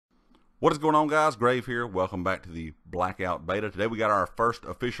What is going on, guys? Grave here. Welcome back to the Blackout beta. Today we got our first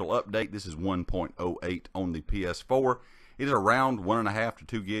official update. This is 1.08 on the PS4. It is around 1.5 to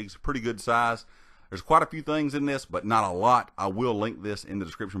 2 gigs. Pretty good size. There's quite a few things in this, but not a lot. I will link this in the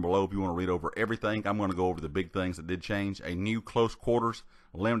description below if you want to read over everything. I'm going to go over the big things that did change. A new close quarters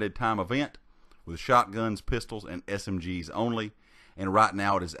limited time event with shotguns, pistols, and SMGs only. And right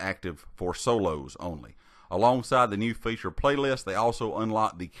now it is active for solos only. Alongside the new feature playlist, they also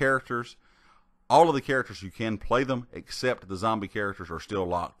unlock the characters. All of the characters, you can play them, except the zombie characters are still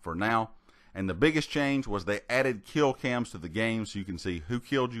locked for now. And the biggest change was they added kill cams to the game so you can see who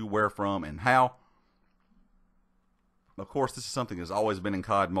killed you, where from, and how. Of course, this is something that's always been in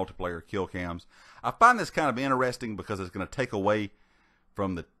COD multiplayer, kill cams. I find this kind of interesting because it's going to take away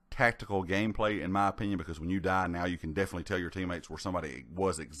from the tactical gameplay, in my opinion, because when you die now you can definitely tell your teammates where somebody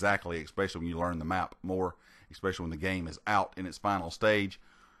was exactly, especially when you learn the map more, especially when the game is out in its final stage.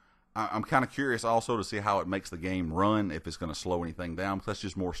 I'm kind of curious also to see how it makes the game run, if it's going to slow anything down, because that's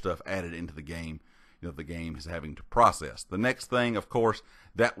just more stuff added into the game, the game is having to process. The next thing, of course,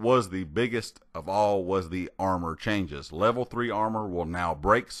 that was the biggest of all, was the armor changes. Level 3 armor will now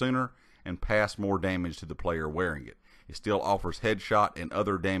break sooner and pass more damage to the player wearing it. It still offers headshot and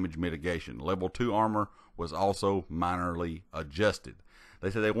other damage mitigation. Level 2 armor was also minorly adjusted. They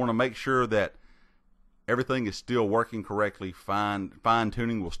said they want to make sure that everything is still working correctly.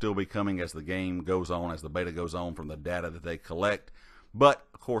 Fine-tuning will still be coming as the game goes on, as the beta goes on, from the data that they collect. But,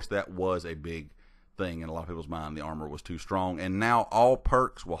 of course, that was a big thing in a lot of people's mind. The armor was too strong. And now all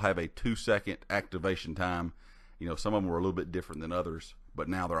perks will have a 2-second activation time. Some of them were a little bit different than others, but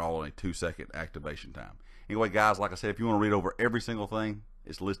now they're all on a 2-second activation time. Anyway, guys, like I said, if you want to read over every single thing,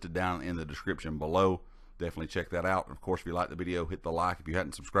 it's listed down in the description below. Definitely check that out. And of course, if you like the video, hit the like. If you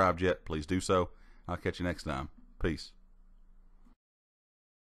hadn't subscribed yet, please do so. I'll catch you next time. Peace.